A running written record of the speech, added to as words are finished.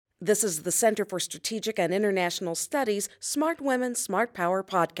This is the Center for Strategic and International Studies Smart Women, Smart Power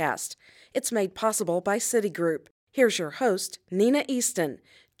podcast. It's made possible by Citigroup. Here's your host, Nina Easton,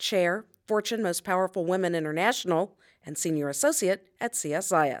 Chair, Fortune Most Powerful Women International, and Senior Associate at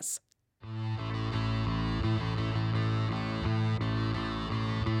CSIS.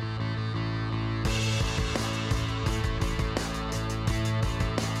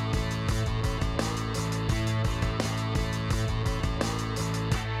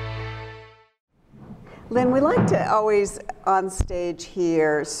 Lynn, we like to always, on stage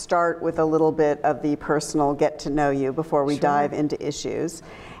here, start with a little bit of the personal get to know you before we dive into issues.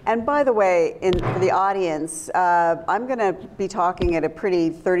 And by the way, for the audience, I'm going to be talking at a pretty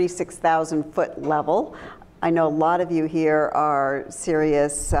 36,000 foot level. I know a lot of you here are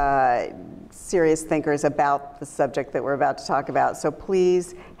serious thinkers about the subject that we're about to talk about. So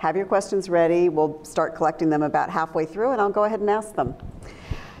please have your questions ready. We'll start collecting them about halfway through, and I'll go ahead and ask them.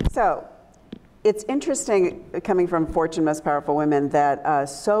 So, it's interesting, coming from Fortune Most Powerful Women, that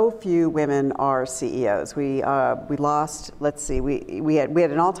so few women are CEOs. We lost, let's see, we had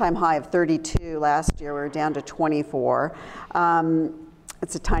an all-time high of 32 last year. We were down to 24.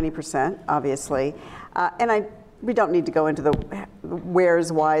 It's a tiny percent, obviously. We don't need to go into the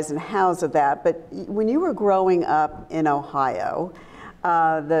wheres, whys, and hows of that, but when you were growing up in Ohio,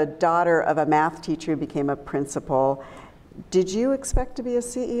 the daughter of a math teacher who became a principal, did you expect to be a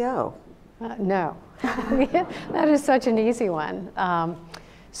CEO? No, that is such an easy one.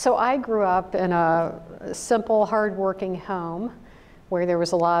 So I grew up in a simple, hardworking home where there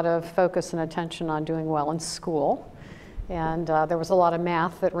was a lot of focus and attention on doing well in school. And there was a lot of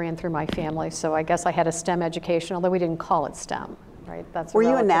math that ran through my family. So I guess I had a STEM education, although we didn't call it STEM, right? That's Were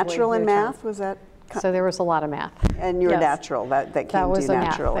you a natural in math? Was that? So there was a lot of math. And you're natural, that came to you naturally. That was a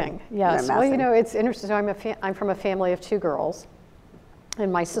math thing, yes. Well, you know, it's interesting. So I'm from a family of two girls. And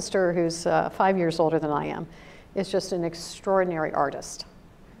my sister, who's 5 years older than I am, is just an extraordinary artist.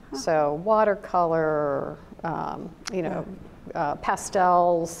 Huh. So watercolor,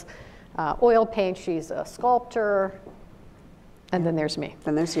 pastels, oil paint. She's a sculptor. And then there's me.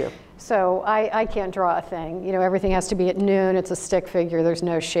 And there's you. So I can't draw a thing. You know, everything has to be at noon. It's a stick figure. There's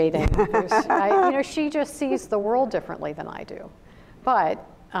no shading. She just sees the world differently than I do. But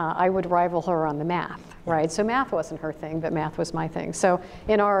I would rival her on the math, right? So math wasn't her thing, but math was my thing. So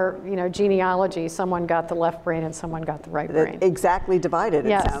in our, genealogy, someone got the left brain and someone got the right brain. Exactly divided,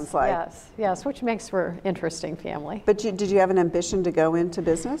 yes, it sounds like. Yes, which makes for an interesting family. But did you have an ambition to go into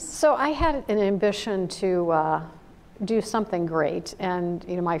business? So I had an ambition to do something great, and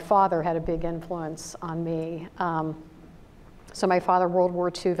my father had a big influence on me. So my father, World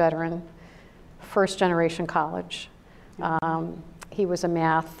War II veteran, first generation college. He was a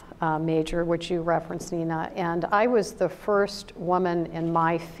math major, which you referenced, Nina, and I was the first woman in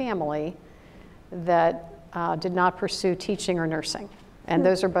my family that did not pursue teaching or nursing, and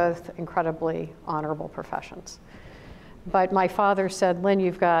those are both incredibly honorable professions. But my father said, Lynn,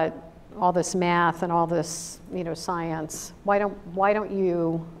 you've got all this math and all this science. Why don't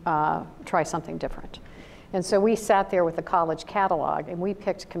you try something different? And so we sat there with the college catalog and we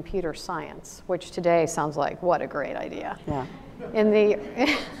picked computer science, which today sounds like, what a great idea. Yeah. In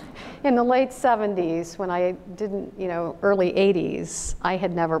the late 70s, when I didn't, early 80s, I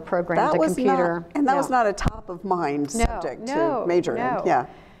had never programmed a computer. That was not a top of mind subject to major in. Yeah.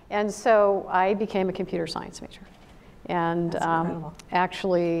 And so I became a computer science major. And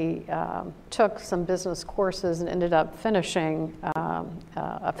actually took some business courses and ended up finishing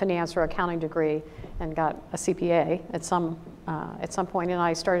a finance or accounting degree and got a CPA at some point. And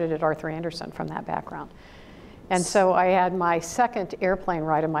I started at Arthur Andersen from that background. And so I had my second airplane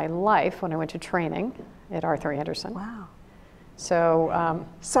ride of my life when I went to training at Arthur Andersen. Wow. So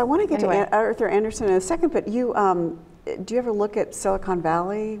I want to get to Arthur Andersen in a second, but you, do you ever look at Silicon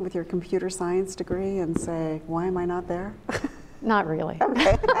Valley with your computer science degree and say, why am I not there? Not really.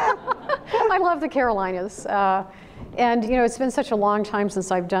 Okay. I love the Carolinas. And it's been such a long time since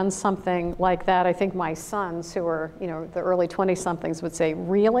I've done something like that. I think my sons, who are the early 20-somethings, would say,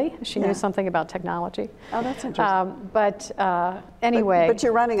 really? She knew something about technology. Oh, that's interesting. But anyway. But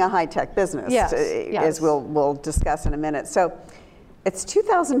you're running a high-tech business, as we'll discuss in a minute. So it's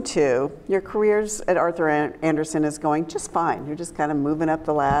 2002. Your careers at Arthur Andersen is going just fine. You're just kind of moving up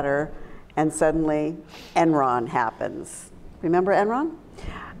the ladder, and suddenly Enron happens. Remember Enron?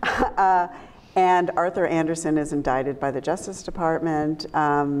 And Arthur Andersen is indicted by the Justice Department.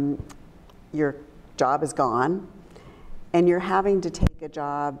 Your job is gone, and you're having to take a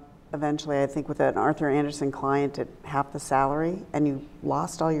job eventually, I think, with an Arthur Andersen client at half the salary, and you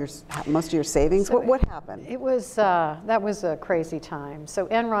lost all most of your savings. So what happened? It was that was a crazy time. So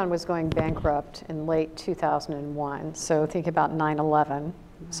Enron was going bankrupt in late 2001. So think about 9/11.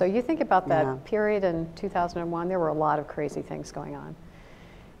 So you think about that period in 2001. There were a lot of crazy things going on.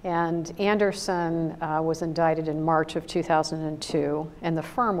 And Andersen was indicted in March of 2002, and the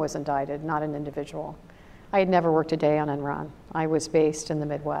firm was indicted, not an individual. I had never worked a day on Enron. I was based in the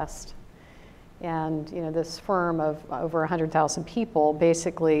Midwest. And this firm of over 100,000 people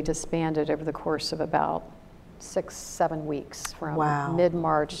basically disbanded over the course of about 6-7 weeks from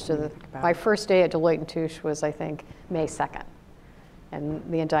mid-March to my first day at Deloitte & Touche was, I think, May 2nd. And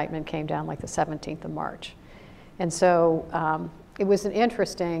the indictment came down like the 17th of March. And so it was an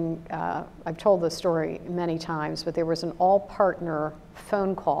interesting, I've told this story many times, but there was an all-partner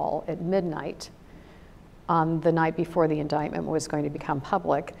phone call at midnight on the night before the indictment was going to become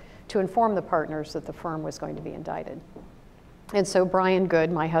public to inform the partners that the firm was going to be indicted. And so Brian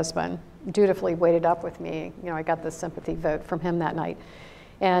Good, my husband, dutifully waited up with me. I got the sympathy vote from him that night.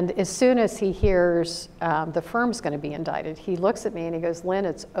 And as soon as he hears the firm's going to be indicted, he looks at me and he goes, "Lynn,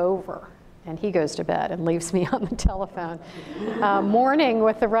 it's over." And he goes to bed and leaves me on the telephone, mourning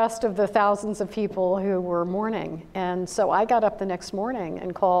with the rest of the thousands of people who were mourning. And so I got up the next morning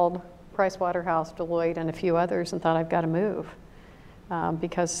and called Pricewaterhouse, Deloitte, and a few others and thought, I've got to move.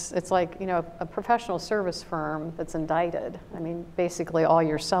 Because it's like, a professional service firm that's indicted. I mean, basically all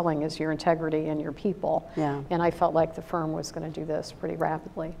you're selling is your integrity and your people. Yeah. And I felt like the firm was going to do this pretty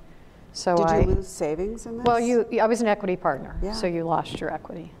rapidly. So Did you lose savings in this? Well, I was an equity partner, yeah. So you lost your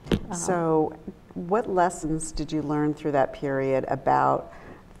equity. So what lessons did you learn through that period about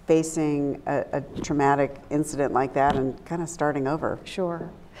facing a traumatic incident like that and kind of starting over? Sure.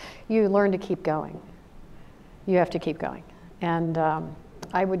 You learn to keep going. You have to keep going. And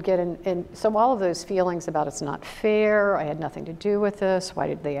I would get in, so all of those feelings about it's not fair, I had nothing to do with this, why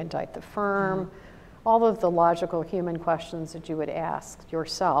did they indict the firm? All of the logical human questions that you would ask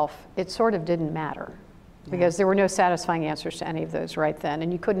yourself, it sort of didn't matter because there were no satisfying answers to any of those right then,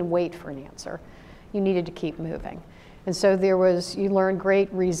 and you couldn't wait for an answer. You needed to keep moving. And so you learned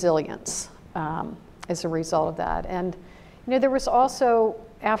great resilience as a result of that. And there was also,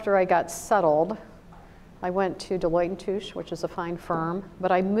 after I got settled, I went to Deloitte & Touche, which is a fine firm,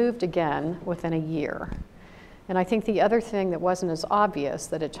 but I moved again within a year. And I think the other thing that wasn't as obvious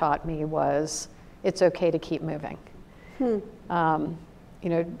that it taught me was it's okay to keep moving.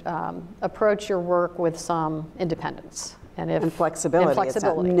 Approach your work with some independence. And flexibility. And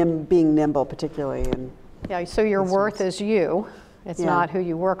flexibility. It's not being nimble, particularly. So your worth is you. It's not who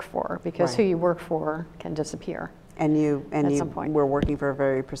you work for, because who you work for can disappear. And you some point. were working for a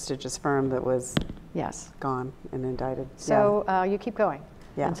very prestigious firm that was gone and indicted. So you keep going.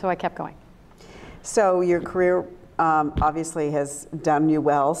 And so I kept going. So your career obviously has done you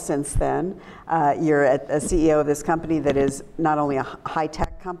well since then. You're a CEO of this company that is not only a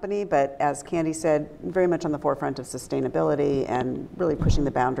high-tech company, but as Candy said, very much on the forefront of sustainability and really pushing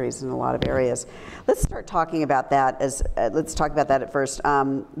the boundaries in a lot of areas. Let's start talking about that. Let's talk about that at first.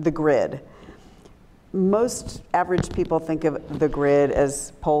 The grid. Most average people think of the grid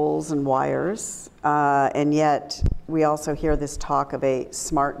as poles and wires, and yet we also hear this talk of a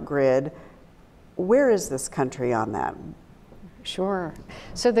smart grid. Where is this country on that? Sure.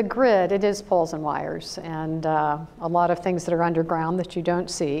 So the grid, it is poles and wires, and a lot of things that are underground that you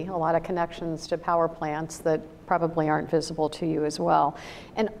don't see, a lot of connections to power plants that probably aren't visible to you as well.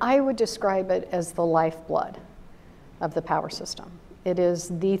 And I would describe it as the lifeblood of the power system. It is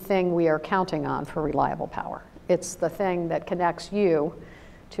the thing we are counting on for reliable power. It's the thing that connects you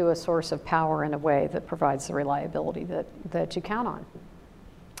to a source of power in a way that provides the reliability that you count on.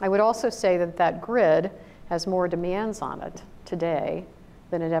 I would also say that that grid has more demands on it today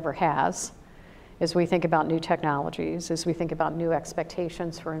than it ever has, as we think about new technologies, as we think about new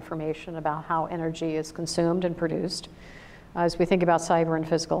expectations for information about how energy is consumed and produced, as we think about cyber and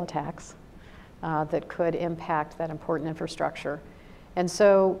physical attacks that could impact that important infrastructure. And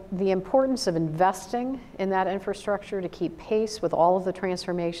so the importance of investing in that infrastructure to keep pace with all of the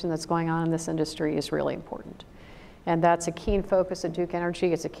transformation that's going on in this industry is really important. And that's a keen focus at Duke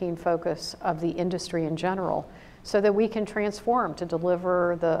Energy. It's a keen focus of the industry in general, so that we can transform to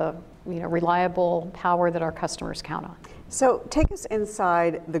deliver the reliable power that our customers count on. So take us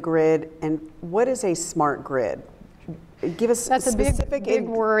inside the grid, and what is a smart grid? Give us That's a big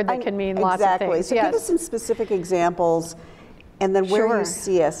word that can mean lots of things. So give us some specific examples, and then where you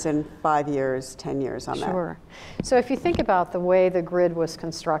see us in 5 years, 10 years on that. Sure. So if you think about the way the grid was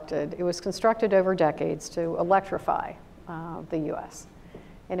constructed, it was constructed over decades to electrify the U.S.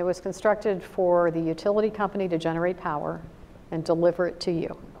 And it was constructed for the utility company to generate power and deliver it to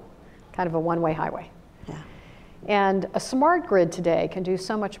you, kind of a one-way highway. Yeah. And a smart grid today can do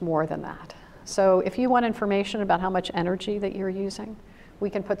so much more than that. So if you want information about how much energy that you're using, we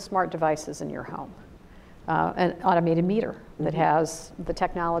can put smart devices in your home. An automated meter that has the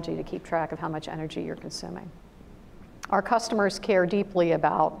technology to keep track of how much energy you're consuming. Our customers care deeply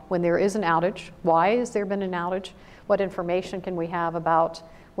about when there is an outage, why has there been an outage, what information can we have about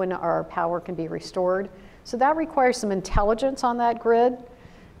when our power can be restored. So that requires some intelligence on that grid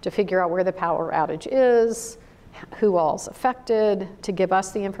to figure out where the power outage is, who all's affected, to give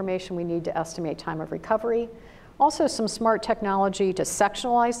us the information we need to estimate time of recovery. Also some smart technology to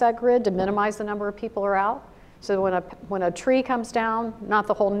sectionalize that grid to minimize the number of people are out. So when a tree comes down, not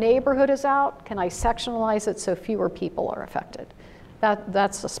the whole neighborhood is out, can I sectionalize it so fewer people are affected?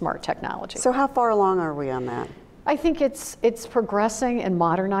 That's a smart technology. So how far along are we on that? I think it's progressing and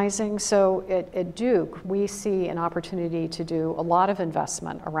modernizing. So at Duke, we see an opportunity to do a lot of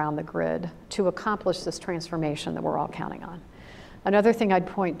investment around the grid to accomplish this transformation that we're all counting on. Another thing I'd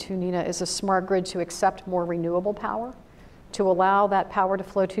point to, Nina, is a smart grid to accept more renewable power, to allow that power to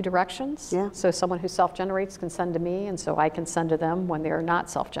flow two directions. Yeah. So someone who self-generates can send to me, and so I can send to them when they're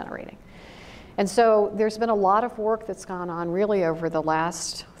not self-generating. And so there's been a lot of work that's gone on really over the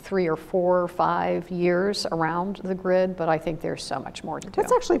last 3 or 4 or 5 years around the grid, but I think there's so much more to do.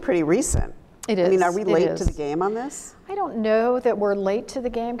 That's actually pretty recent. It is. I mean, are we late to the game on this? I don't know that we're late to the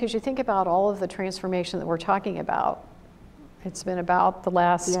game, because you think about all of the transformation that we're talking about. It's been about the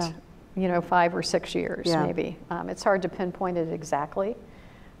last 5 or 6 years, maybe. It's hard to pinpoint it exactly.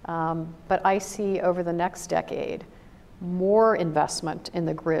 But I see over the next decade more investment in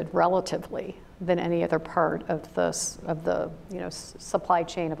the grid relatively than any other part of the supply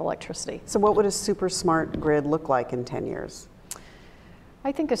chain of electricity. So what would a super smart grid look like in 10 years?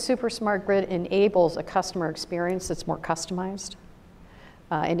 I think a super smart grid enables a customer experience that's more customized,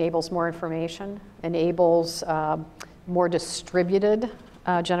 enables more information, enables more distributed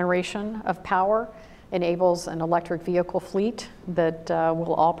generation of power, enables an electric vehicle fleet that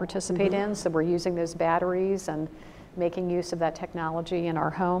we'll all participate in. So we're using those batteries and making use of that technology in our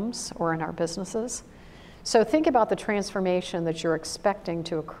homes or in our businesses. So think about the transformation that you're expecting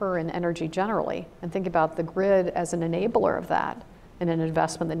to occur in energy generally, and think about the grid as an enabler of that and an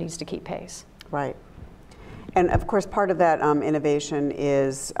investment that needs to keep pace. Right. And of course, part of that innovation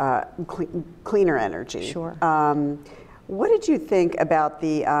is cleaner energy. Sure. What did you think about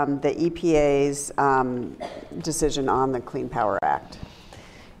the EPA's decision on the Clean Power Act?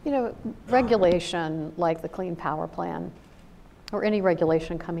 You know, regulation like the Clean Power Plan, or any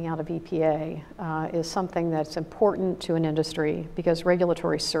regulation coming out of EPA, is something that's important to an industry because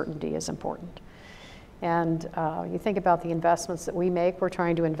regulatory certainty is important. And you think about the investments that we make, we're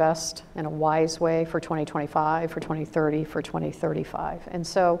trying to invest in a wise way for 2025, for 2030, for 2035. And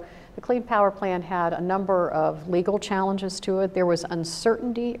so the Clean Power Plan had a number of legal challenges to it. There was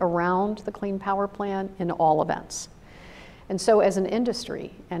uncertainty around the Clean Power Plan in all events. And so as an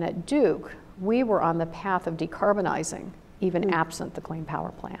industry, and at Duke, we were on the path of decarbonizing, even absent the Clean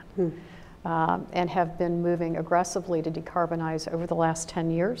Power Plan, and have been moving aggressively to decarbonize over the last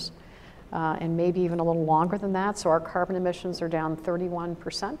 10 years, and maybe even a little longer than that. So our carbon emissions are down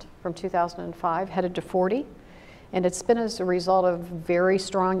 31% from 2005, headed to 40. And it's been as a result of very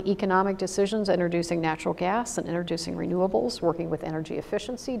strong economic decisions, introducing natural gas and introducing renewables, working with energy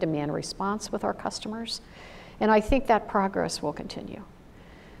efficiency, demand response with our customers. And I think that progress will continue.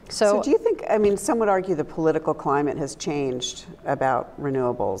 So do you think, I mean, some would argue the political climate has changed about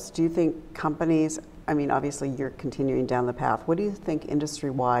renewables. Do you think companies, I mean, obviously you're continuing down the path. What do you think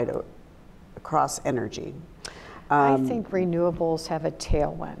industry-wide across energy? I think renewables have a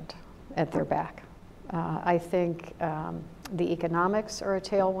tailwind at their back. I think the economics are a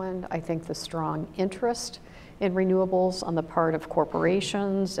tailwind. I think the strong interest in renewables on the part of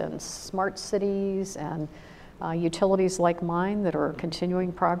corporations and smart cities and utilities like mine that are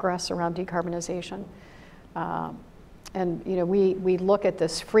continuing progress around decarbonization. And you know, we look at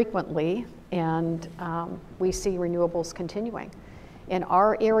this frequently, and we see renewables continuing. In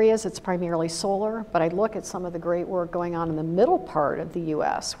our areas, it's primarily solar, but I look at some of the great work going on in the middle part of the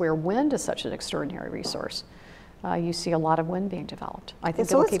US, where wind is such an extraordinary resource. You see a lot of wind being developed. I think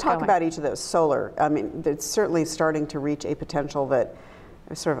so it'll let's keep talk going. about each of those. Solar, I mean, it's certainly starting to reach a potential that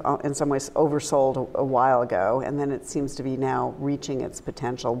sort of in some ways oversold a while ago, and then it seems to be now reaching its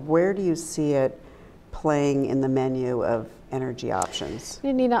potential. Where do you see it playing in the menu of energy options?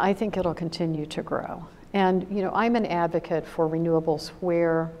 Nina, I think it'll continue to grow. And you know, I'm an advocate for renewables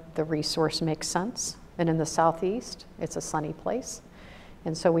where the resource makes sense. And in the Southeast, it's a sunny place.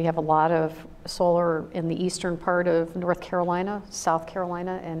 And so we have a lot of solar in the eastern part of North Carolina, South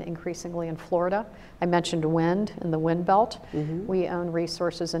Carolina, and increasingly in Florida. I mentioned wind in the wind belt. We own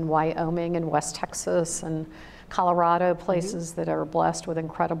resources in Wyoming and West Texas and Colorado, places that are blessed with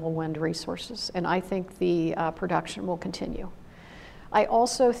incredible wind resources. And I think the production will continue. I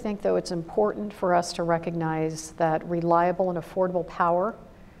also think, though, it's important for us to recognize that reliable and affordable power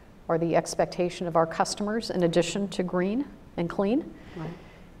are the expectation of our customers in addition to green and clean. Right.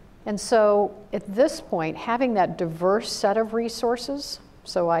 And so at this point, having that diverse set of resources,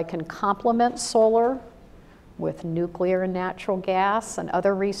 so I can complement solar with nuclear and natural gas and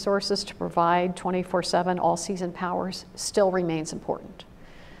other resources to provide 24/7 all-season powers, still remains important.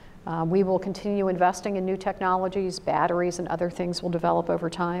 We will continue investing in new technologies, batteries and other things will develop over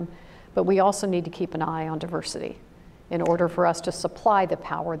time, but we also need to keep an eye on diversity in order for us to supply the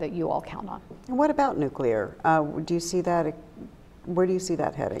power that you all count on. And what about nuclear? Do you see that? Where do you see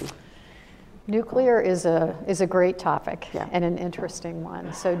that heading? Nuclear is a great topic and an interesting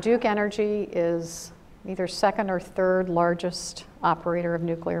one. So Duke Energy is either second or third largest operator of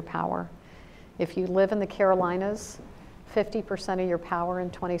nuclear power. If you live in the Carolinas, 50% of your power in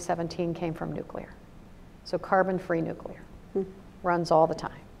 2017 came from nuclear. So carbon-free nuclear runs all the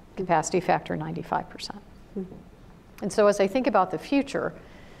time. Capacity factor 95%. And so as I think about the future,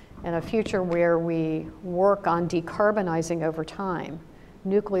 and a future where we work on decarbonizing over time,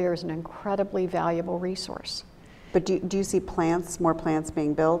 nuclear is an incredibly valuable resource. But do you see more plants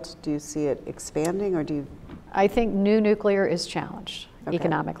being built? Do you see it expanding, or do you? I think new nuclear is challenged,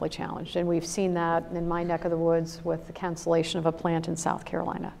 economically challenged. And we've seen that in my neck of the woods with the cancellation of a plant in South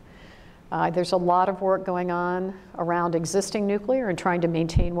Carolina. There's a lot of work going on around existing nuclear and trying to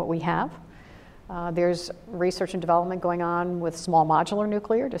maintain what we have. There's research and development going on with small modular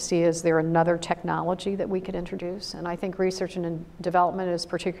nuclear to see is there another technology that we could introduce. And I think research and development is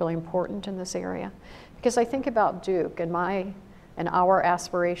particularly important in this area. Because I think about Duke and our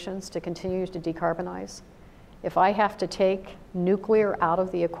aspirations to continue to decarbonize. If I have to take nuclear out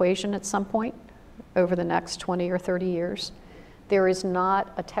of the equation at some point over the next 20 or 30 years, there is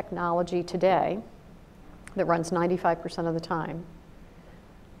not a technology today that runs 95% of the time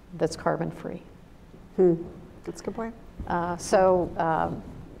that's carbon-free. That's a good point.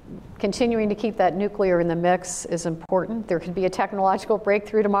 Continuing to keep that nuclear in the mix is important. There could be a technological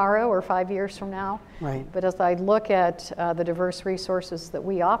breakthrough tomorrow or 5 years from now. Right. But as I look at the diverse resources that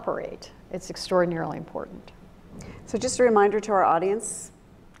we operate, it's extraordinarily important. So just a reminder to our audience,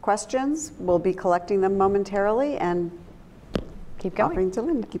 questions, we'll be collecting them momentarily and keep going. Offering to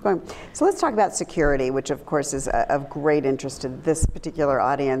Lynn. Keep going. So let's talk about security, which of course is of great interest to this particular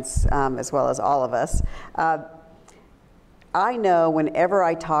audience, as well as all of us. I know whenever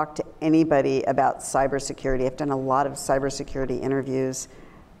I talk to anybody about cybersecurity, I've done a lot of cybersecurity interviews,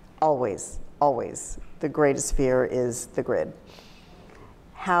 always, the greatest fear is the grid.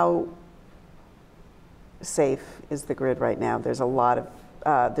 How safe is the grid right now? There's a lot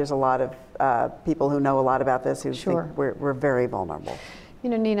of people who know a lot about this who think we're very vulnerable. You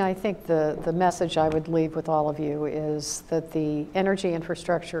know, Nina, I think the message I would leave with all of you is that the energy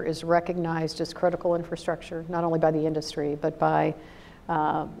infrastructure is recognized as critical infrastructure, not only by the industry, but by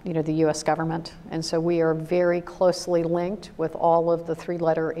the U.S. government. And so we are very closely linked with all of the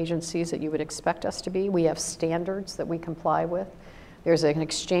three-letter agencies that you would expect us to be. We have standards that we comply with. There's an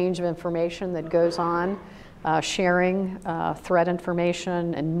exchange of information that goes on, sharing threat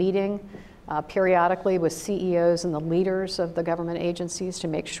information and meeting periodically with CEOs and the leaders of the government agencies to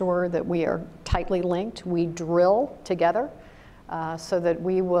make sure that we are tightly linked. We drill together so that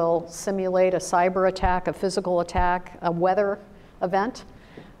we will simulate a cyber attack, a physical attack, a weather event,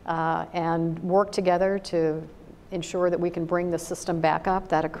 and work together to ensure that we can bring the system back up.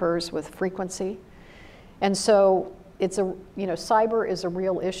 That occurs with frequency. And so cyber is a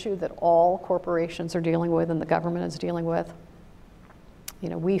real issue that all corporations are dealing with and the government is dealing with.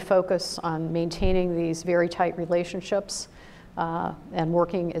 We focus on maintaining these very tight relationships and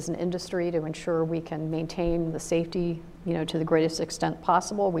working as an industry to ensure we can maintain the safety, to the greatest extent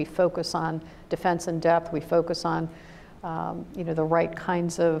possible. We focus on defense in depth. We focus on, the right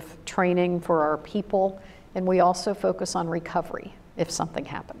kinds of training for our people, and we also focus on recovery if something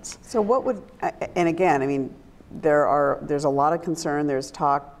happens. So what would, and again, I mean, there's a lot of concern. There's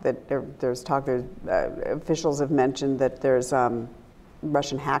talk that officials have mentioned that there's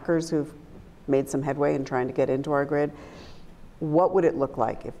Russian hackers who've made some headway in trying to get into our grid. What would it look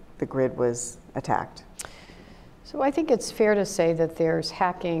like if the grid was attacked? So I think it's fair to say that there's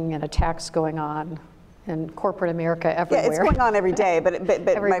hacking and attacks going on in corporate America everywhere. Yeah, it's going on every day, but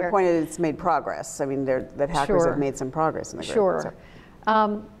my point is it's made progress. I mean, that hackers have made some progress in the grid. Sure.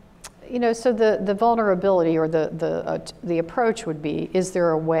 You know, so the vulnerability or the approach would be, is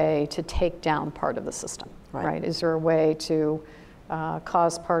there a way to take down part of the system, right? Is there a way to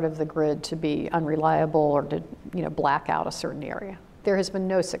cause part of the grid to be unreliable or to, you know, black out a certain area? There has been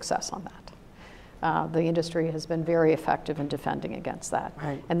no success on that. The industry has been very effective in defending against that.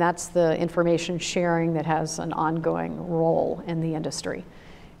 Right. And that's the information sharing that has an ongoing role in the industry.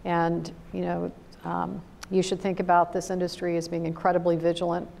 And, you know, you should think about this industry as being incredibly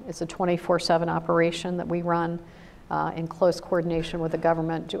vigilant. It's a 24/7 operation that we run in close coordination with the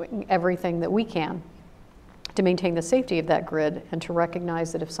government, doing everything that we can to maintain the safety of that grid and to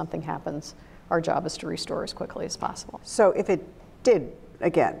recognize that if something happens, our job is to restore as quickly as possible. So if it did,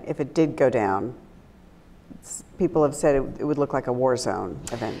 again, if it did go down, people have said it would look like a war zone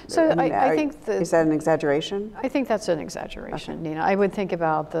event. So I think is that an exaggeration? I think that's an exaggeration, Nina. I would think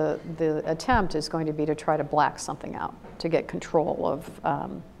about the attempt is going to be to try to black something out, to get control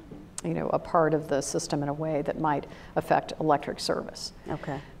of you know, a part of the system in a way that might affect electric service.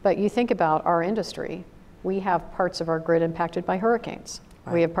 Okay. But you think about our industry, we have parts of our grid impacted by hurricanes.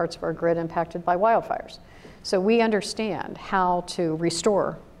 Right. We have parts of our grid impacted by wildfires. So we understand how to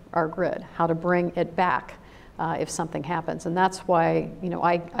restore our grid, how to bring it back if something happens. And that's why, you know,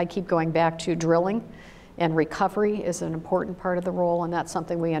 I keep going back to drilling, and recovery is an important part of the role, and that's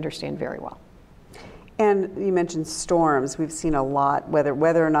something we understand very well. And you mentioned storms. We've seen a lot,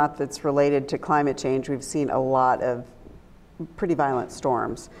 whether or not that's related to climate change, we've seen a lot of pretty violent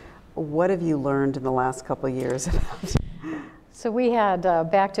storms. What have you learned in the last couple of years about? So we had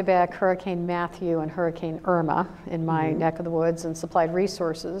back-to-back Hurricane Matthew and Hurricane Irma in my neck of the woods, and supplied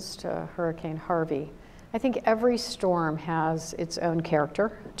resources to Hurricane Harvey. I think every storm has its own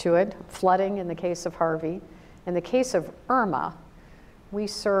character to it. Flooding in the case of Harvey. In the case of Irma, we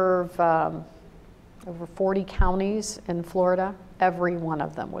serve over 40 counties in Florida. Every one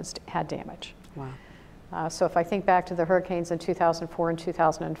of them had damage. Wow. So if I think back to the hurricanes in 2004 and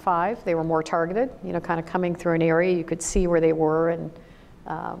 2005, they were more targeted, you know, kind of coming through an area. You could see where they were and,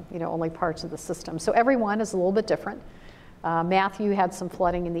 you know, only parts of the system. So every one is a little bit different. Matthew had some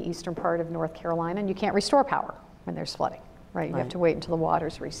flooding in the eastern part of North Carolina, and you can't restore power when there's flooding, right? You have to wait until the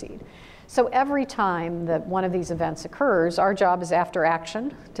waters recede. So every time that one of these events occurs, our job is after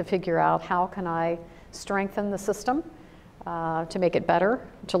action to figure out how can I strengthen the system to make it better,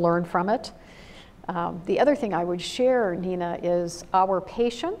 to learn from it. The other thing I would share, Nina, is our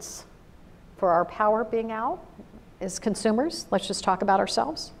patience for our power being out as consumers, let's just talk about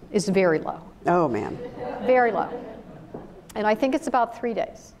ourselves, is very low. Oh, man. Very low. And I think it's about 3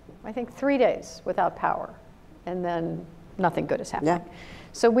 days. I think 3 days without power, and then nothing good is happening. Yeah.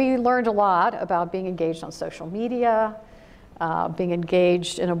 So we learned a lot about being engaged on social media, being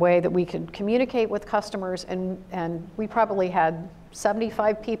engaged in a way that we could communicate with customers, and we probably had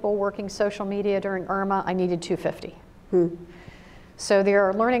 75 people working social media during Irma. I needed 250. So there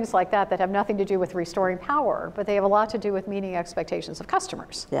are learnings like that that have nothing to do with restoring power, but they have a lot to do with meeting expectations of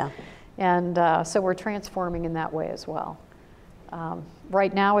customers. Yeah. And so we're transforming in that way as well.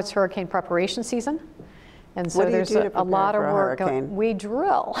 Right now it's hurricane preparation season. And so there's a lot of work going. We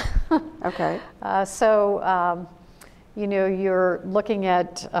drill. Okay. You know, you're looking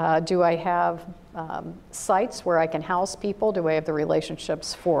at, do I have sites where I can house people? Do I have the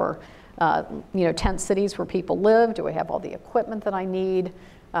relationships for, you know, tent cities where people live? Do I have all the equipment that I need?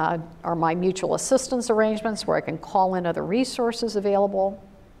 Are my mutual assistance arrangements where I can call in other resources available?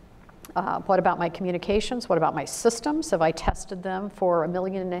 What about my communications? What about my systems? Have I tested them for 1.5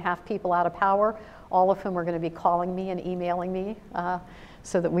 million people out of power, all of whom are going to be calling me and emailing me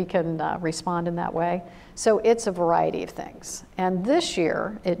so that we can respond in that way? So it's a variety of things. And this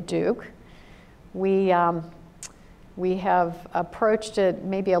year at Duke, we have approached it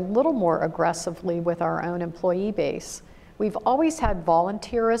maybe a little more aggressively with our own employee base. We've always had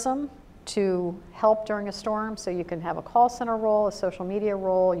volunteerism to help during a storm, so you can have a call center role, a social media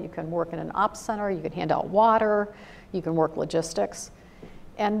role, you can work in an ops center, you can hand out water, you can work logistics.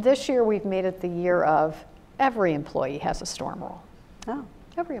 And this year we've made it the year of every employee has a storm role. Oh.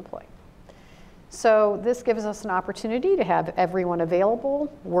 Every employee. So this gives us an opportunity to have everyone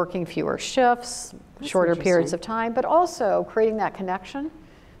available, working fewer shifts, shorter periods of time, but also creating that connection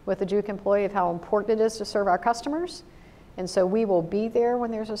with the Duke employee of how important it is to serve our customers. And so we will be there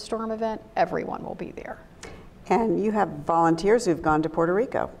when there's a storm event. Everyone will be there. And you have volunteers who've gone to Puerto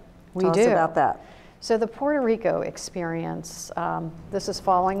Rico. Tell us about that. So the Puerto Rico experience, this is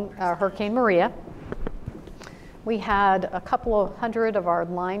following Hurricane Maria. We had a couple of hundred of our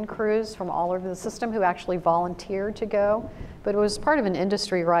line crews from all over the system who actually volunteered to go, but it was part of an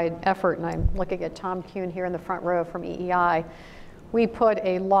industry-wide effort, and I'm looking at Tom Kuhn here in the front row from EEI. we put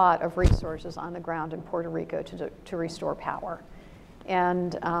a lot of resources on the ground in Puerto Rico to restore power.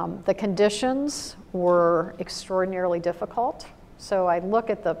 And the conditions were extraordinarily difficult. So I look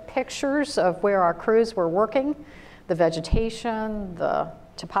at the pictures of where our crews were working, the vegetation, the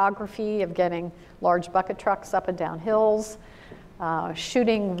topography of getting large bucket trucks up and down hills,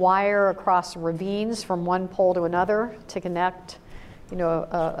 shooting wire across ravines from one pole to another to connect,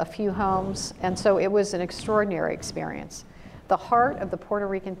 a few homes. And so it was an extraordinary experience. The heart of the Puerto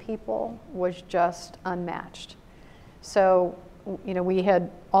Rican people was just unmatched. So, we did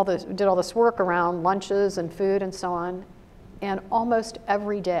all this work around lunches and food and so on, and almost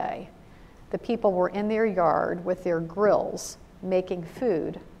every day, the people were in their yard with their grills making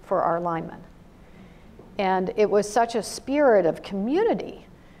food for our linemen. And it was such a spirit of community,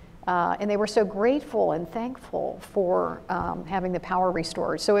 and they were so grateful and thankful for having the power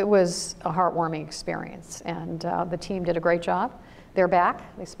restored. So it was a heartwarming experience, and the team did a great job. They're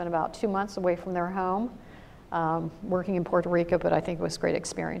back. They spent about 2 months away from their home, working in Puerto Rico, but I think it was a great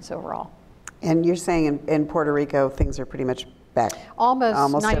experience overall. And you're saying in Puerto Rico, things are pretty much back?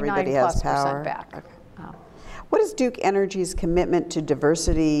 Almost everybody has power. back. Okay. What is Duke Energy's commitment to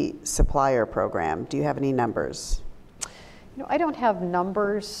diversity supplier program? Do you have any numbers? I don't have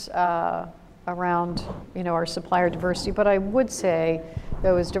numbers around our supplier diversity, but I would say,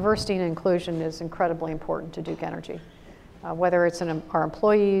 though, as diversity and inclusion is incredibly important to Duke Energy. Whether it's our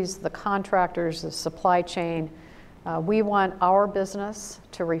employees, the contractors, the supply chain, we want our business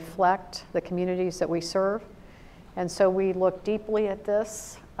to reflect the communities that we serve. And so we look deeply at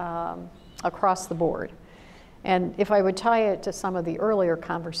this across the board. And if I would tie it to some of the earlier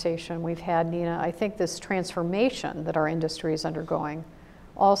conversation we've had, Nina, I think this transformation that our industry is undergoing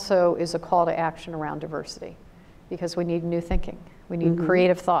also is a call to action around diversity, because we need new thinking. We need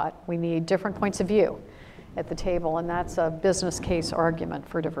creative thought. We need different points of view at the table, and that's a business case argument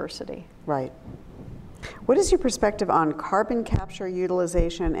for diversity. Right. What is your perspective on carbon capture,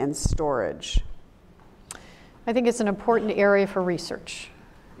 utilization, and storage? I think it's an important area for research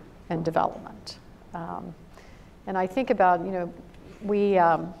and development. And I think about, we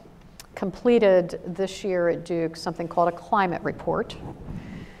completed this year at Duke something called a climate report,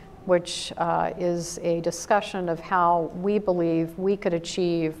 which is a discussion of how we believe we could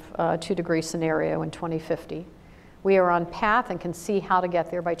achieve a 2-degree scenario in 2050. We are on path and can see how to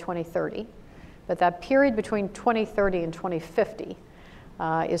get there by 2030. But that period between 2030 and 2050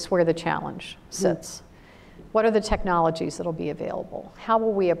 is where the challenge sits. What are the technologies that will be available? How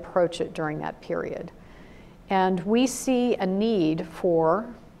will we approach it during that period? And we see a need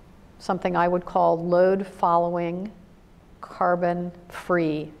for something I would call load-following,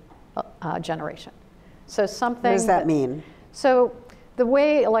 carbon-free generation. So something. What does that mean? So the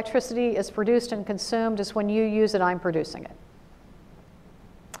way electricity is produced and consumed is when you use it, I'm producing it.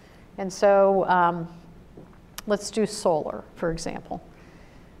 And so let's do solar, for example.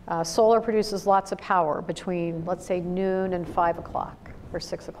 Solar produces lots of power between, let's say, noon and 5 o'clock or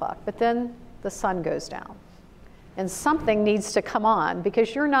 6 o'clock. But then the sun goes down. And something needs to come on,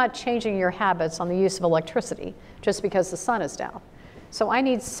 because you're not changing your habits on the use of electricity just because the sun is down. So I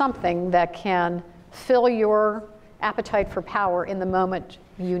need something that can fill your appetite for power in the moment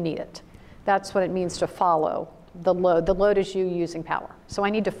you need it. That's what it means to follow the load. The load is you using power. So I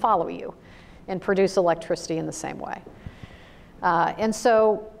need to follow you and produce electricity in the same way. And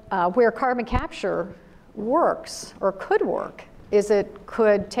so where carbon capture works, or could work, is it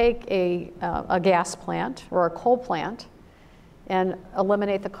could take a gas plant or a coal plant and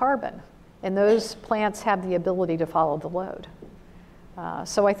eliminate the carbon. And those plants have the ability to follow the load.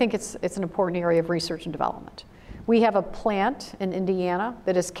 So I think it's an important area of research and development. We have a plant in Indiana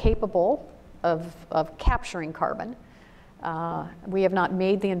that is capable of capturing carbon. We have not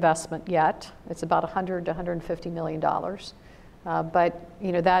made the investment yet. It's about $100 to $150 million. But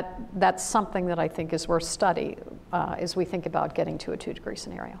that's something that I think is worth study as we think about getting to a 2-degree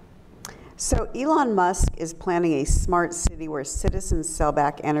scenario. So Elon Musk is planning a smart city where citizens sell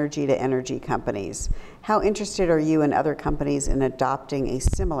back energy to energy companies. How interested are you and other companies in adopting a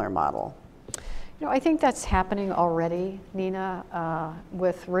similar model? I think that's happening already, Nina,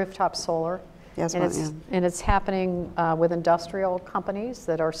 with rooftop solar. Yes, and it's happening with industrial companies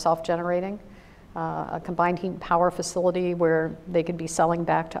that are self-generating. A combined heat and power facility where they could be selling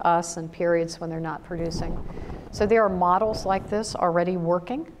back to us in periods when they're not producing. So there are models like this already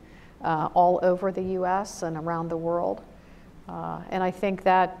working all over the US and around the world. And I think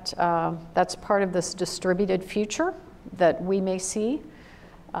that that's part of this distributed future that we may see.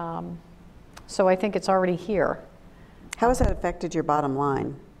 So I think it's already here. How has that affected your bottom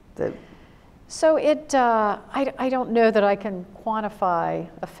line? So I don't know that I can quantify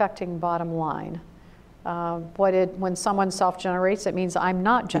affecting bottom line. When someone self-generates, it means I'm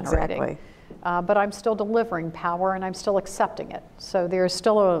not generating. Exactly. But I'm still delivering power and I'm still accepting it. So there's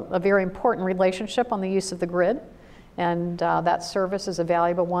still a very important relationship on the use of the grid, and that service is a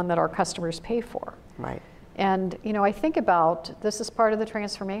valuable one that our customers pay for. Right. And I think about this as part of the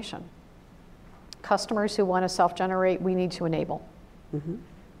transformation. Customers who want to self-generate, we need to enable.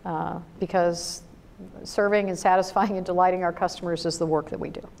 Because serving and satisfying and delighting our customers is the work that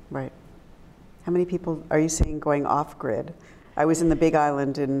we do. Right. How many people are you seeing going off-grid? I was in the Big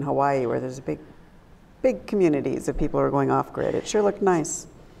Island in Hawaii where there's big communities of people who are going off-grid. It sure looked nice.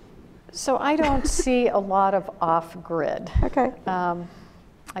 So I don't see a lot of off-grid. Okay.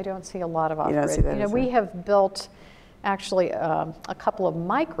 I don't see a lot of off-grid. You don't see that We have built actually a couple of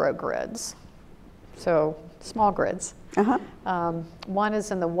microgrids, so small grids. One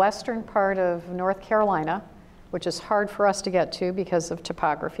is in the western part of North Carolina, which is hard for us to get to because of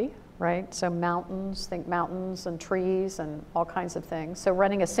topography, right? So mountains, think mountains and trees and all kinds of things. So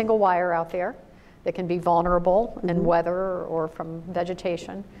running a single wire out there that can be vulnerable in weather or from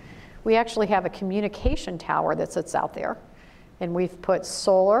vegetation. We actually have a communication tower that sits out there, and we've put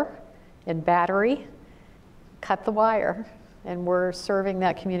solar and battery, cut the wire, and we're serving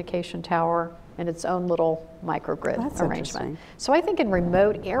that communication tower in its own little microgrid arrangement. So I think in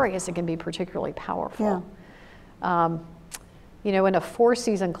remote areas it can be particularly powerful. Yeah. In a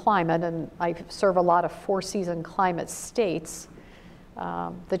four-season climate, and I serve a lot of four-season climate states,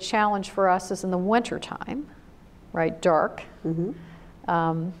 the challenge for us is in the wintertime, right, dark.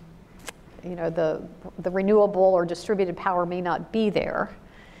 The renewable or distributed power may not be there,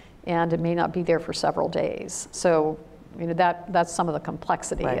 and it may not be there for several days. So, that's some of the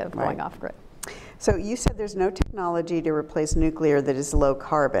complexity of going off-grid. So you said there's no technology to replace nuclear that is low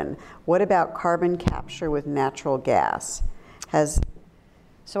carbon. What about carbon capture with natural gas?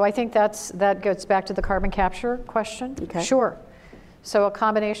 So I think that goes back to the carbon capture question. Okay. Sure. So a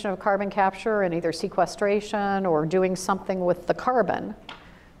combination of carbon capture and either sequestration or doing something with the carbon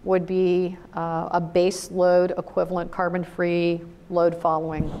would be a base load equivalent carbon-free load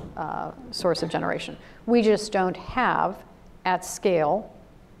following source of generation. We just don't have at scale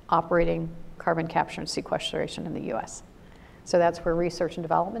operating carbon capture and sequestration in the US. So that's where research and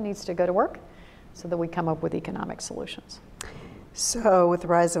development needs to go to work so that we come up with economic solutions. So with the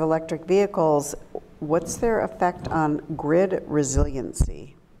rise of electric vehicles, what's their effect on grid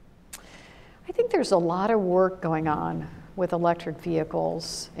resiliency? I think there's a lot of work going on with electric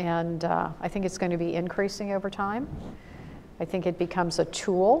vehicles, and I think it's going to be increasing over time. I think it becomes a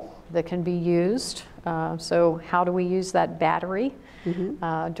tool that can be used. So how do we use that battery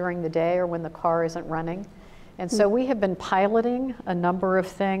during the day or when the car isn't running? And so we have been piloting a number of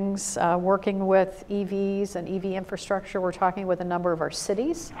things, working with EVs and EV infrastructure. We're talking with a number of our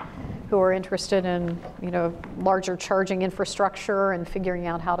cities who are interested in, larger charging infrastructure and figuring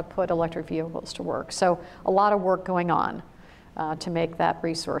out how to put electric vehicles to work. So a lot of work going on to make that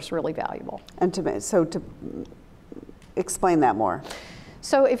resource really valuable. And to explain that more.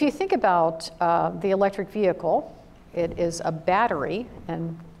 So if you think about the electric vehicle, it is a battery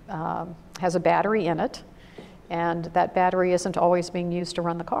and has a battery in it. And that battery isn't always being used to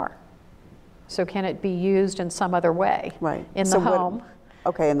run the car. So can it be used in some other way? Right. In the home.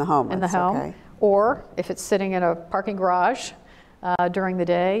 In the home. In the home. Okay. Or if it's sitting in a parking garage during the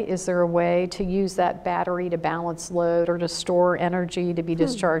day, is there a way to use that battery to balance load or to store energy to be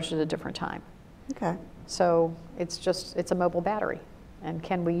discharged at a different time? Okay. So it's a mobile battery. And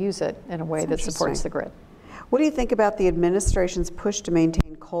can we use it in a way that supports the grid? What do you think about the administration's push to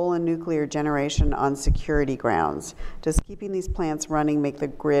maintain coal and nuclear generation on security grounds? Does keeping these plants running make the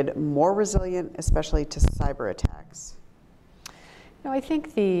grid more resilient, especially to cyber attacks? I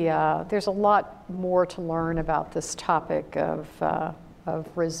think there's a lot more to learn about this topic of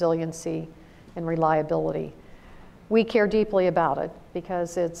resiliency and reliability. We care deeply about it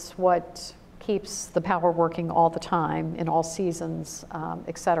because it's what keeps the power working all the time in all seasons,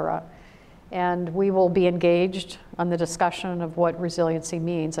 et cetera. And we will be engaged on the discussion of what resiliency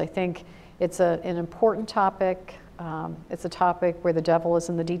means. I think it's an important topic. It's a topic where the devil is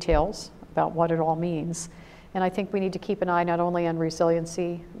in the details about what it all means. And I think we need to keep an eye not only on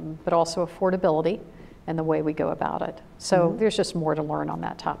resiliency, but also affordability and the way we go about it. So there's just more to learn on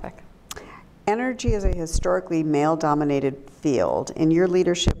that topic. Energy is a historically male-dominated field. In your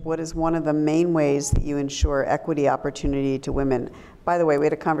leadership, what is one of the main ways that you ensure equity opportunity to women? By the way, we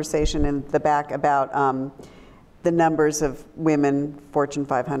had a conversation in the back about the numbers of women Fortune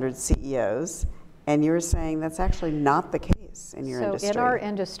 500 CEOs, and you were saying that's actually not the case. companies in your industry? So in our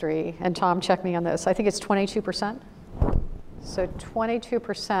industry, and Tom, check me on this, I think it's 22%. So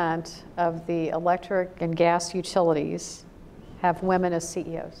 22% of the electric and gas utilities have women as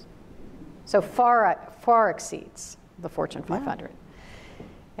CEOs. So far exceeds the Fortune 500. Yeah.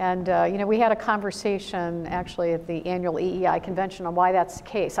 And we had a conversation actually at the annual EEI convention on why that's the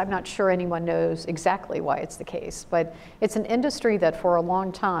case. I'm not sure anyone knows exactly why it's the case, but it's an industry that for a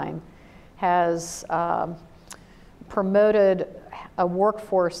long time has promoted a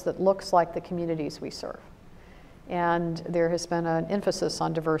workforce that looks like the communities we serve. And there has been an emphasis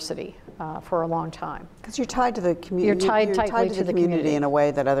on diversity for a long time. Because you're tied to the community. You're tied tightly to the community in a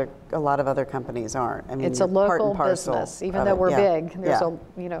way that a lot of other companies aren't. I mean, it's a local business, even though we're big. There's a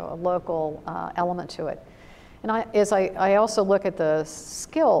local element to it. And I also look at the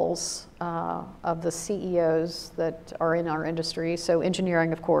skills of the CEOs that are in our industry. So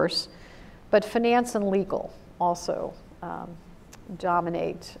engineering, of course, but finance and legal also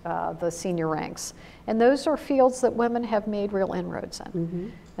dominate the senior ranks. And those are fields that women have made real inroads in. Mm-hmm.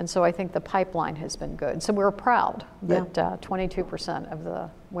 And so I think the pipeline has been good. So we're proud that 22% of the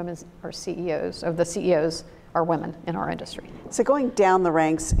women are CEOs, of the CEOs are women in our industry. So going down the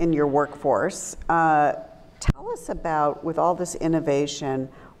ranks in your workforce, tell us about, with all this innovation,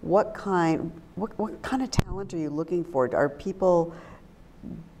 what kind of talent are you looking for?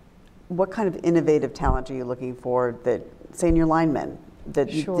 What kind of innovative talent are you looking for that, say, in your linemen?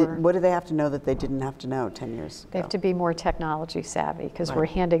 What do they have to know that they didn't have to know 10 years ago? They have to be more technology savvy because we're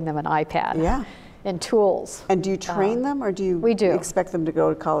handing them an iPad and tools. And do you train them, or do you expect them to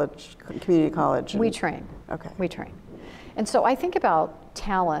go to college, community college? We train. Okay. We train. And so I think about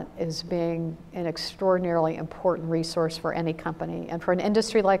talent as being an extraordinarily important resource for any company. And for an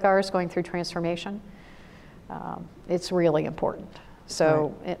industry like ours going through transformation, it's really important.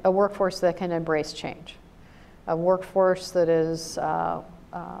 So a workforce that can embrace change. A workforce that is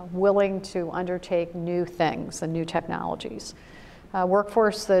willing to undertake new things and new technologies. A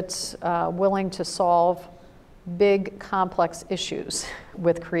workforce that's willing to solve big, complex issues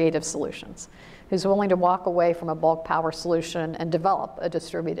with creative solutions. Who's willing to walk away from a bulk power solution and develop a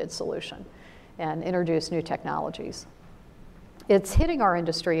distributed solution and introduce new technologies. It's hitting our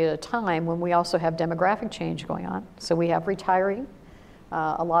industry at a time when we also have demographic change going on. So we have retiring.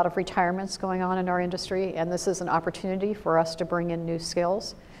 A lot of retirements going on in our industry, and this is an opportunity for us to bring in new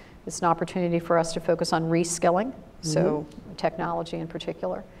skills. It's an opportunity for us to focus on reskilling, so technology in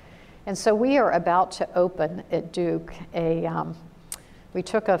particular. And so we are about to open at Duke we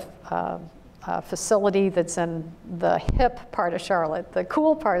took a facility that's in the hip part of Charlotte, the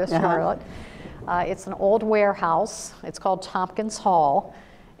cool part of Charlotte. It's an old warehouse. It's called Tompkins Hall.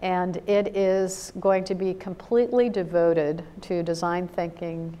 And it is going to be completely devoted to design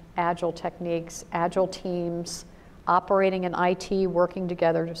thinking, agile techniques, agile teams, operating in IT, working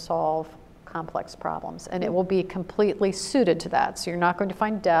together to solve complex problems. And it will be completely suited to that. So you're not going to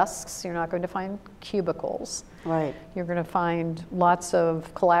find desks, you're not going to find cubicles. Right. You're going to find lots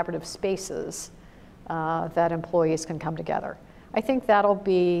of collaborative spaces that employees can come together. I think that'll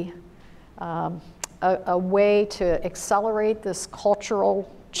be a way to accelerate this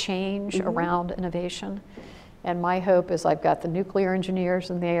cultural change around innovation. And my hope is I've got the nuclear engineers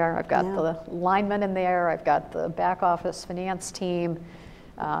in there, I've got the linemen in there, I've got the back office finance team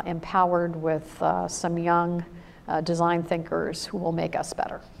empowered with some young design thinkers who will make us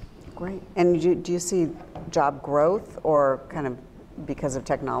better. Great. And do you see job growth, or kind of because of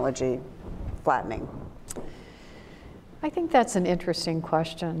technology flattening? I think that's an interesting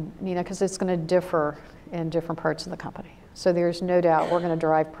question, Nina, because it's going to differ in different parts of the company. So there's no doubt we're going to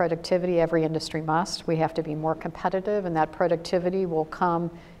drive productivity. Every industry must. We have to be more competitive, and that productivity will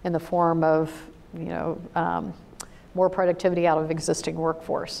come in the form of, more productivity out of existing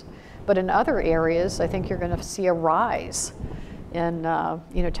workforce. But in other areas, I think you're going to see a rise in,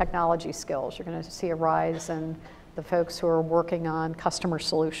 technology skills. You're going to see a rise in the folks who are working on customer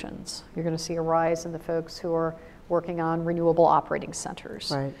solutions. You're going to see a rise in the folks who are working on renewable operating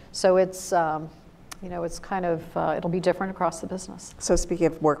centers. Right. So it's, it's kind of, it'll be different across the business. So speaking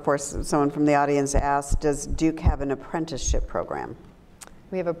of workforce, someone from the audience asked, does Duke have an apprenticeship program?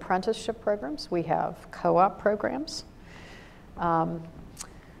 We have apprenticeship programs. We have co-op programs.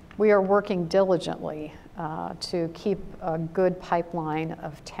 We are working diligently to keep a good pipeline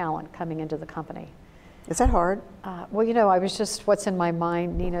of talent coming into the company. Is that hard? What's in my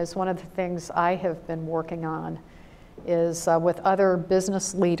mind, Nina, is one of the things I have been working on is with other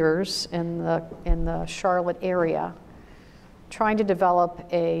business leaders in the Charlotte area, trying to develop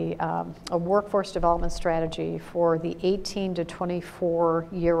a workforce development strategy for the 18 to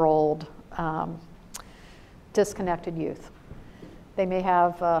 24-year-old disconnected youth. They may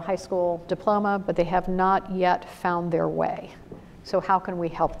have a high school diploma, but they have not yet found their way. So how can we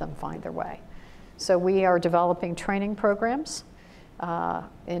help them find their way? So we are developing training programs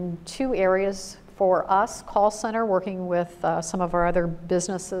in 2 areas for us, call center, working with some of our other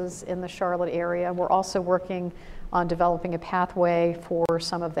businesses in the Charlotte area. We're also working on developing a pathway for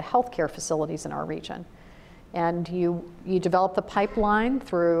some of the healthcare facilities in our region. And you develop the pipeline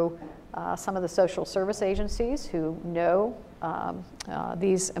through some of the social service agencies who know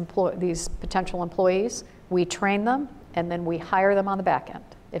these potential employees. We train them, and then we hire them on the back end.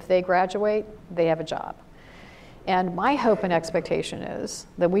 If they graduate, they have a job. And my hope and expectation is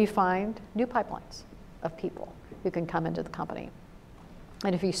that we find new pipelines of people who can come into the company.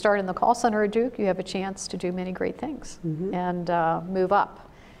 And if you start in the call center at Duke, you have a chance to do many great things and move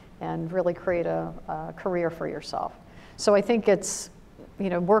up and really create a career for yourself. So I think it's,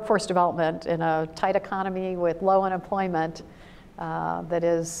 workforce development in a tight economy with low unemployment that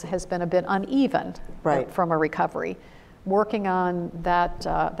has been a bit uneven from a recovery. Working on that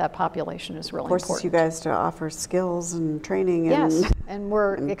population is really important. Forces you guys to offer skills and training. Yes, and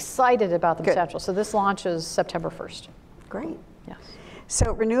we're excited about the potential. So this launches September 1st. Great. Yes.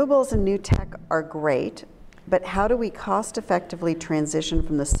 So renewables and new tech are great, but how do we cost effectively transition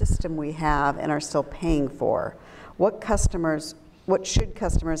from the system we have and are still paying for? What should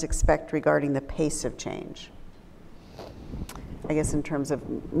customers expect regarding the pace of change? I guess in terms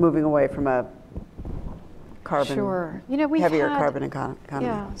of moving away from a carbon, heavier carbon economy.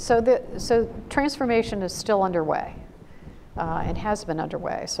 Yeah, so transformation is still underway and has been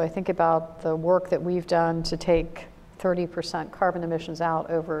underway. So I think about the work that we've done to take 30% carbon emissions out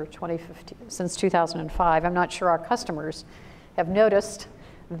over 2015, since 2005. I'm not sure our customers have noticed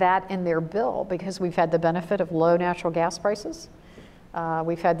that in their bill because we've had the benefit of low natural gas prices.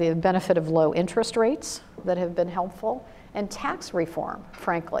 We've had the benefit of low interest rates that have been helpful. And tax reform,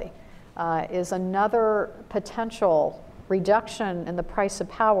 frankly, is another potential reduction in the price of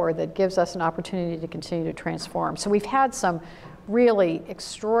power that gives us an opportunity to continue to transform. So we've had some really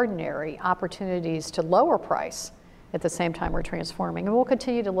extraordinary opportunities to lower price at the same time we're transforming, and we'll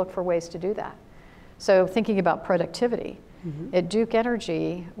continue to look for ways to do that. So thinking about productivity, at Duke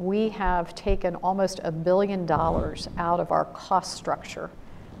Energy, we have taken almost $1 billion out of our cost structure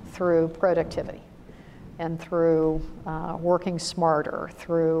through productivity and through working smarter,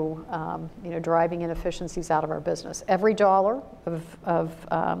 through driving inefficiencies out of our business. Every dollar of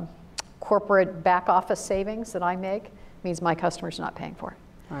corporate back office savings that I make means my customer's not paying for it.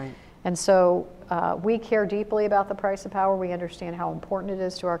 Right. And so we care deeply about the price of power. We understand how important it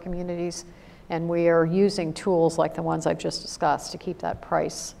is to our communities, and we are using tools like the ones I've just discussed to keep that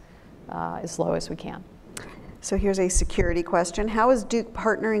price as low as we can. So here's a security question. How is Duke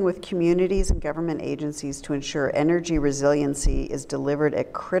partnering with communities and government agencies to ensure energy resiliency is delivered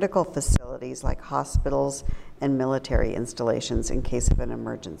at critical facilities like hospitals and military installations in case of an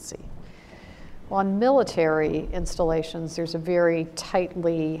emergency? Well, on military installations, there's a very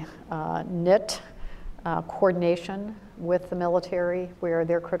tightly knit coordination with the military where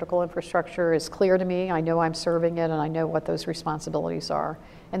their critical infrastructure is clear to me. I know I'm serving it and I know what those responsibilities are.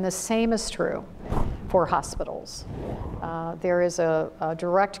 And the same is true for hospitals. There is a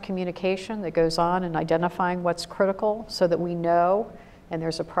direct communication that goes on in identifying what's critical so that we know, and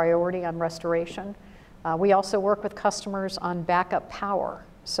there's a priority on restoration. We also work with customers on backup power.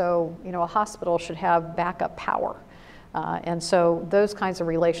 So, a hospital should have backup power. And so those kinds of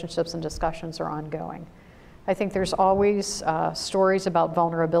relationships and discussions are ongoing. I think there's always stories about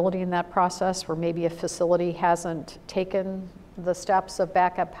vulnerability in that process where maybe a facility hasn't taken the steps of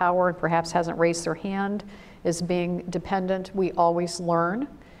backup power and perhaps hasn't raised their hand, is being dependent. We always learn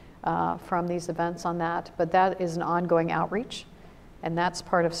from these events on that, but that is an ongoing outreach, and that's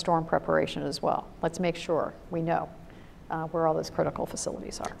part of storm preparation as well. Let's make sure we know where all those critical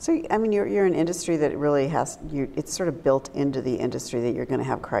facilities are. So, I mean, you're an industry that really it's sort of built into the industry that you're going to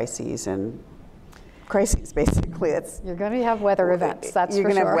have crises, basically. You're going to have weather events, that's for sure.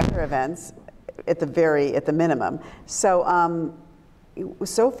 You're going to have weather events at the minimum. So,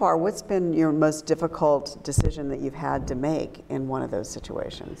 so far, what's been your most difficult decision that you've had to make in one of those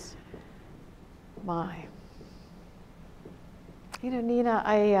situations? Nina,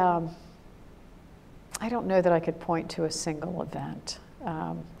 I don't know that I could point to a single event.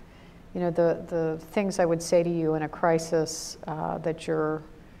 The things I would say to you in a crisis that you're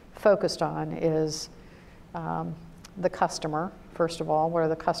focused on is the customer, first of all. What are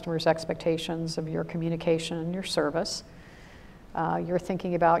the customer's expectations of your communication and your service? You're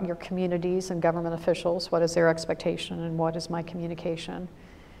thinking about your communities and government officials. What is their expectation and what is my communication?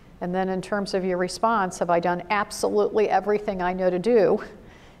 And then in terms of your response, have I done absolutely everything I know to do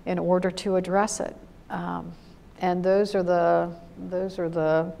in order to address it? And those are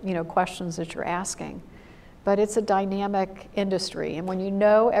the questions that you're asking. But it's a dynamic industry. And when you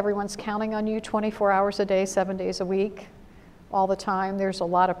know everyone's counting on you 24 hours a day, 7 days a week, all the time, there's a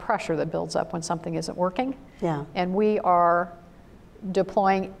lot of pressure that builds up when something isn't working. Yeah. And we are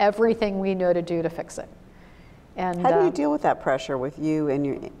deploying everything we know to do to fix it. And how do you deal with that pressure with you and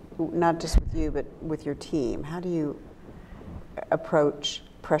your, not just with you, but with your team? How do you approach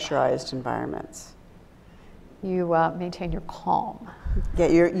pressurized environments? You maintain your calm. Yeah,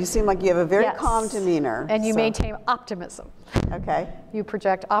 you seem like you have a very calm demeanor. And you maintain optimism. Okay. You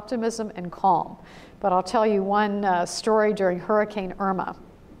project optimism and calm. But I'll tell you one story during Hurricane Irma.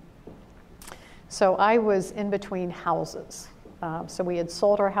 So I was in between houses. So we had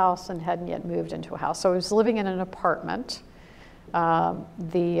sold our house and hadn't yet moved into a house. So I was living in an apartment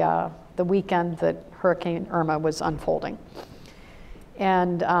the weekend that Hurricane Irma was unfolding.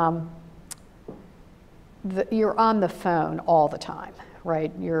 And you're on the phone all the time,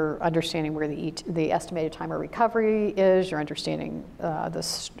 right? You're understanding where the estimated time of recovery is. You're understanding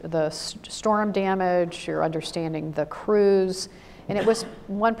the storm damage. You're understanding the crews. And it was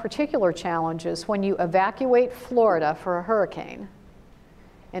one particular challenge is when you evacuate Florida for a hurricane,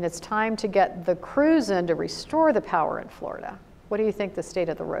 and it's time to get the crews in to restore the power in Florida, what do you think the state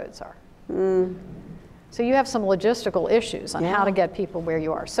of the roads are? So you have some logistical issues on how to get people where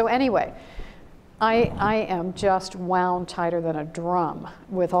you are. So anyway, I am just wound tighter than a drum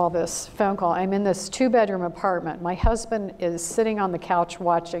with all this phone call. I'm in this 2-bedroom apartment. My husband is sitting on the couch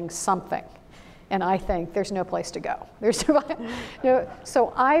watching something. And I think there's no place to go. There's no,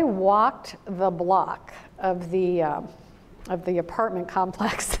 so I walked the block of the apartment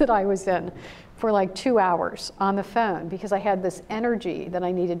complex that I was in for like 2 hours on the phone because I had this energy that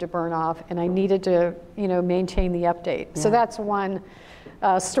I needed to burn off and I needed to, maintain the update. Yeah. So that's one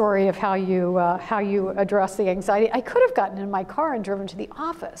story of how you address the anxiety. I could have gotten in my car and driven to the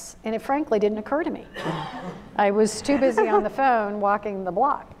office, and it frankly didn't occur to me. I was too busy on the phone walking the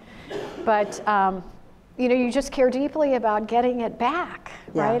block. But you just care deeply about getting it back,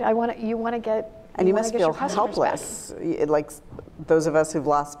 right? You want to get. And you must feel helpless. Like those of us who've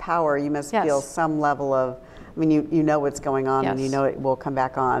lost power, you must feel some level of. I mean, you know what's going on, and you know it will come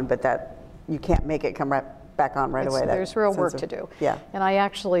back on, but that you can't make it come back on right away. There's real work to do. Yeah. And I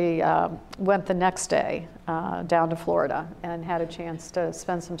actually went the next day down to Florida and had a chance to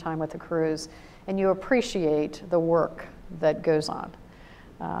spend some time with the crews, and you appreciate the work that goes on.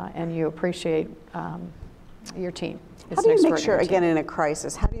 And you appreciate your team. How do you make sure, again, in a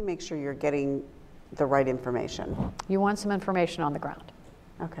crisis, how do you make sure you're getting the right information? You want some information on the ground.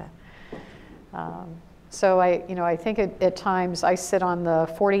 Okay. So I think at times I sit on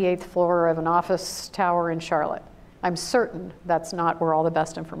the 48th floor of an office tower in Charlotte. I'm certain that's not where all the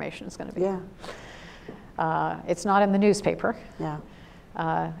best information is going to be. Yeah. It's not in the newspaper. Yeah.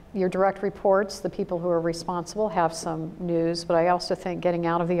 Your direct reports, the people who are responsible have some news, but I also think getting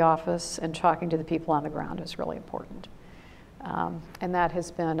out of the office and talking to the people on the ground is really important. And that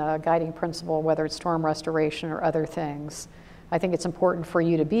has been a guiding principle, whether it's storm restoration or other things. I think it's important for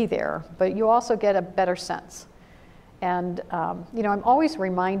you to be there, but you also get a better sense. And I'm always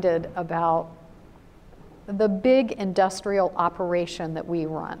reminded about the big industrial operation that we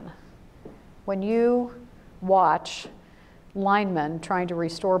run. When you watch linemen trying to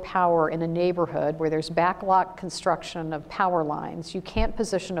restore power in a neighborhood where there's backlot construction of power lines, you can't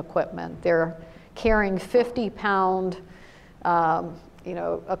position equipment. They're carrying 50-pound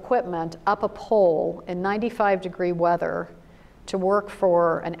equipment up a pole in 95-degree weather to work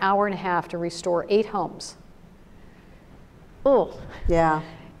for an hour and a half to restore 8 homes. Oh. Yeah.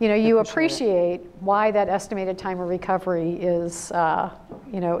 You appreciate why that estimated time of recovery is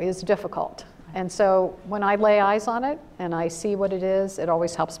difficult. And so when I lay eyes on it and I see what it is, it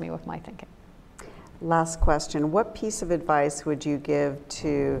always helps me with my thinking. Last question. What piece of advice would you give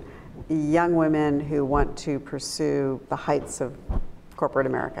to young women who want to pursue the heights of corporate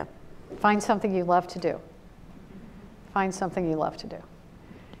America? Find something you love to do. Find something you love to do.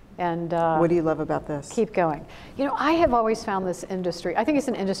 And what do you love about this? Keep going. I have always found this industry, I think it's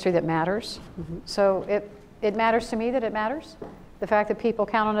an industry that matters. Mm-hmm. So it matters to me that it matters. The fact that people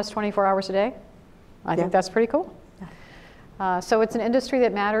count on us 24 hours a day, I think that's pretty cool. Yeah. So it's an industry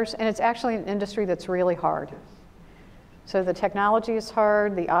that matters, and it's actually an industry that's really hard. So the technology is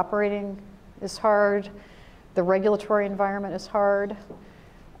hard, the operating is hard, the regulatory environment is hard.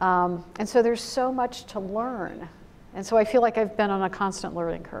 And so there's so much to learn. And so I feel like I've been on a constant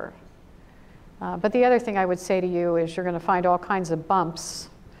learning curve. But the other thing I would say to you is you're going to find all kinds of bumps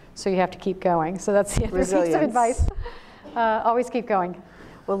So you have to keep going. So that's the other piece of advice. Always keep going.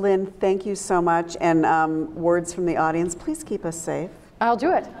 Well, Lynn, thank you so much. And words from the audience, please keep us safe. I'll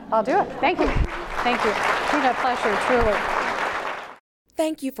do it. I'll do it. Thank you. Thank you. It's been a pleasure, truly.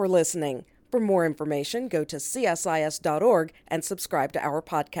 Thank you for listening. For more information, go to csis.org and subscribe to our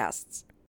podcasts.